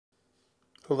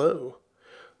Hello,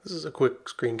 this is a quick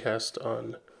screencast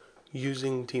on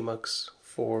using tmux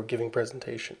for giving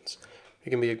presentations. It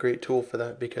can be a great tool for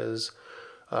that because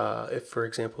if, for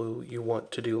example, you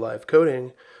want to do live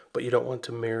coding, but you don't want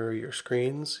to mirror your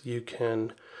screens, you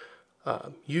can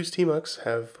use tmux,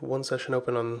 have one session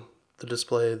open on the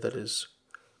display that is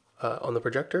on the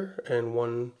projector and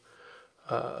one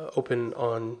open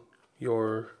on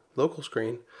your local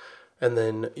screen, and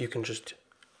then you can just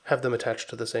have them attached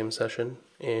to the same session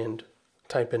and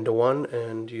type into one,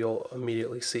 and you'll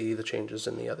immediately see the changes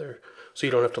in the other, so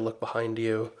you don't have to look behind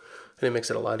you, and it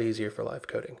makes it a lot easier for live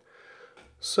coding.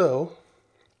 So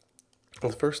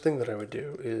the first thing that I would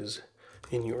do is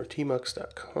in your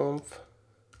tmux.conf,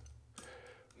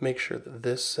 make sure that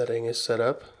this setting is set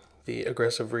up, the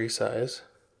aggressive resize,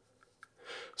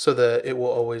 so that it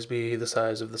will always be the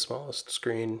size of the smallest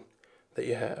screen that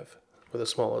you have, or the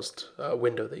smallest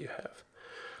window that you have.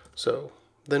 So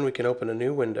then we can open a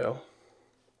new window.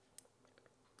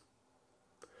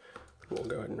 We'll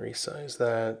go ahead and resize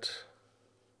that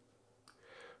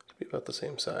to be about the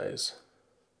same size.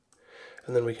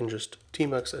 And then we can just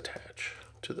tmux attach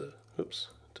to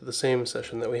the same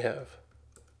session that we have.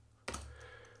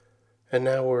 And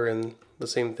now we're in the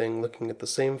same thing, looking at the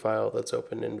same file that's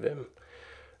open in Vim.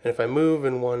 And if I move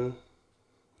in one,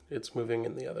 it's moving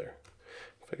in the other.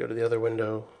 If I go to the other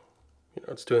window,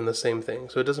 it's doing the same thing.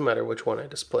 So it doesn't matter which one I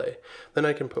display. Then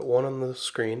I can put one on the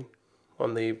screen,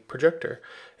 on the projector,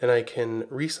 and I can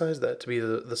resize that to be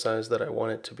the size that I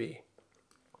want it to be.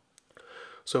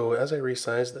 So as I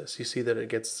resize this, you see that it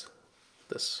gets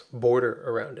this border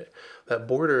around it. That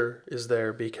border is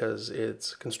there because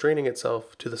it's constraining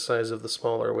itself to the size of the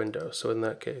smaller window. So in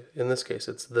this case,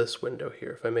 it's this window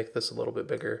here. If I make this a little bit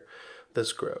bigger,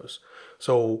 this grows.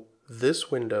 So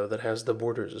this window that has the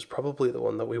borders is probably the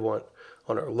one that we want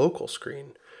on our local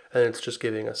screen, and it's just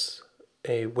giving us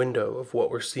a window of what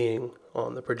we're seeing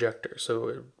on the projector.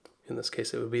 So in this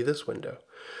case, it would be this window.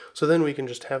 So then we can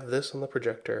just have this on the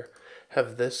projector,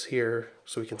 have this here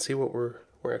so we can see what we're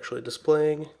actually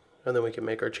displaying, and then we can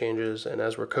make our changes. And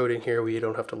as we're coding here, we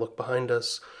don't have to look behind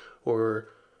us or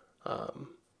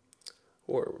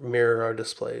mirror our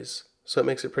displays. So it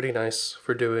makes it pretty nice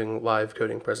for doing live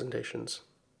coding presentations.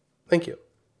 Thank you.